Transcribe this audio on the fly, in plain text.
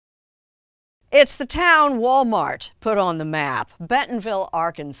It's the town Walmart put on the map, Bentonville,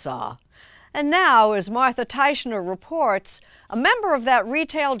 Arkansas. And now, as Martha Teichner reports, a member of that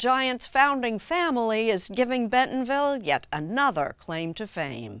retail giant's founding family is giving Bentonville yet another claim to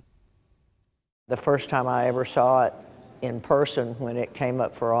fame. The first time I ever saw it in person when it came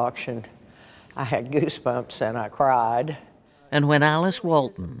up for auction, I had goosebumps and I cried. And when Alice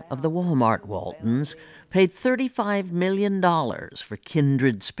Walton of the Walmart Waltons paid $35 million for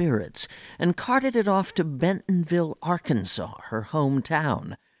Kindred Spirits and carted it off to Bentonville, Arkansas, her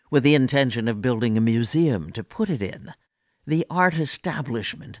hometown, with the intention of building a museum to put it in, the art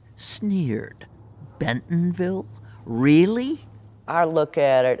establishment sneered. Bentonville? Really? I look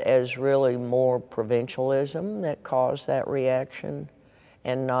at it as really more provincialism that caused that reaction,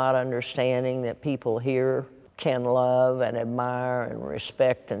 and not understanding that people here can love and admire and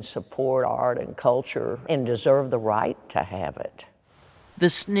respect and support art and culture and deserve the right to have it. The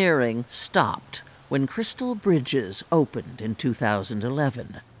sneering stopped when Crystal Bridges opened in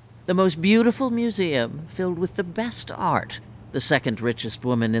 2011. The most beautiful museum filled with the best art the second richest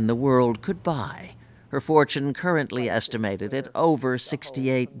woman in the world could buy. Her fortune currently estimated at over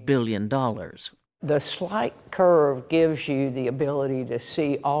 $68 billion. The slight curve gives you the ability to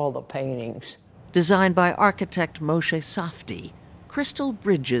see all the paintings. Designed by architect Moshe Safdie, Crystal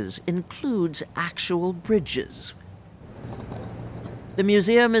Bridges includes actual bridges. The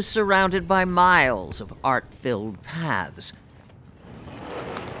museum is surrounded by miles of art-filled paths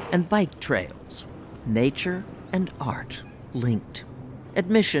and bike trails, nature and art linked.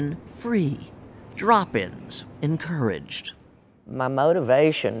 Admission free, drop-ins encouraged. My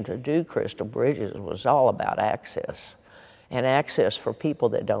motivation to do Crystal Bridges was all about access, and access for people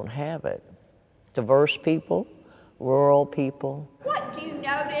that don't have it. Diverse people, rural people. What do you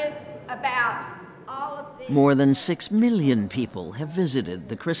notice about all of this? More than 6 million people have visited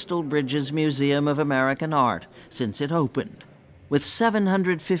the Crystal Bridges Museum of American Art since it opened, with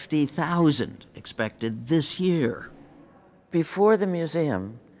 750,000 expected this year. Before the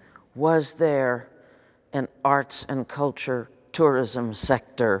museum, was there an arts and culture tourism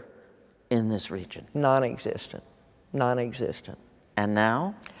sector in this region? Non-existent, non-existent. And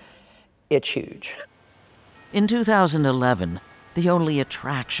now? It's huge. In 2011, the only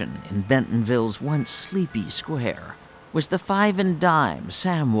attraction in Bentonville's once sleepy square was the five and dime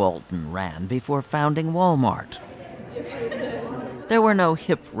Sam Walton ran before founding Walmart. There were no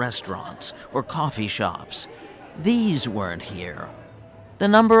hip restaurants or coffee shops. These weren't here. The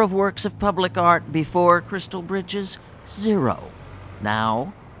number of works of public art before Crystal Bridges, 0.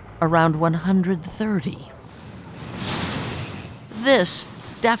 Now, around 130. This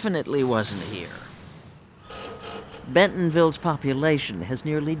definitely wasn't here. Bentonville's population has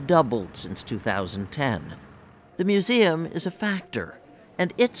nearly doubled since 2010. The museum is a factor,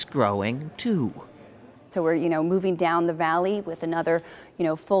 and it's growing too. So we're, moving down the valley with another,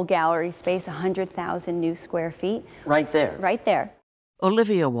 full gallery space, 100,000 new square feet. Right there. Right there.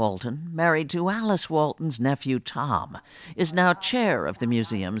 Olivia Walton, married to Alice Walton's nephew Tom, is now chair of the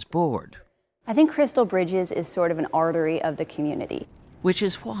museum's board. I think Crystal Bridges is sort of an artery of the community. Which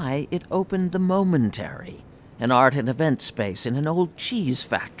is why it opened the Momentary, an art and event space in an old cheese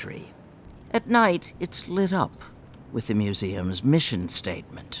factory. At night, it's lit up with the museum's mission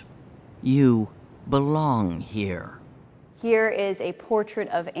statement. You belong here. Here is a portrait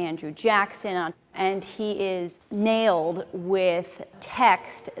of Andrew Jackson, and he is nailed with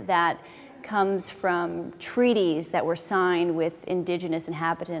text that comes from treaties that were signed with indigenous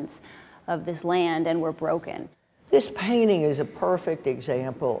inhabitants of this land and were broken. This painting is a perfect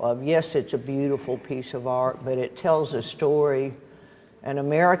example of, yes, it's a beautiful piece of art, but it tells a story, an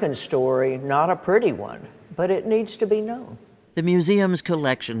American story, not a pretty one, but it needs to be known. The museum's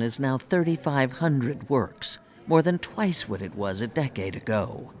collection is now 3,500 works, more than twice what it was a decade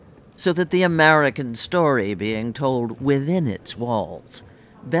ago, so that the American story being told within its walls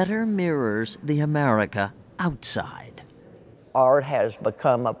better mirrors the America outside. Art has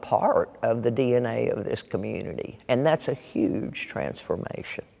become a part of the DNA of this community, and that's a huge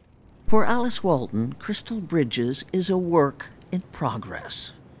transformation. For Alice Walton, Crystal Bridges is a work in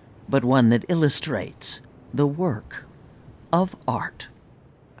progress, but one that illustrates the work of art.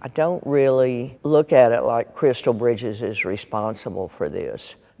 I don't really look at it like Crystal Bridges is responsible for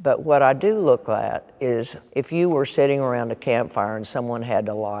this, but what I do look at is if you were sitting around a campfire and someone had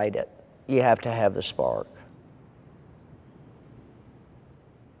to light it, you have to have the spark.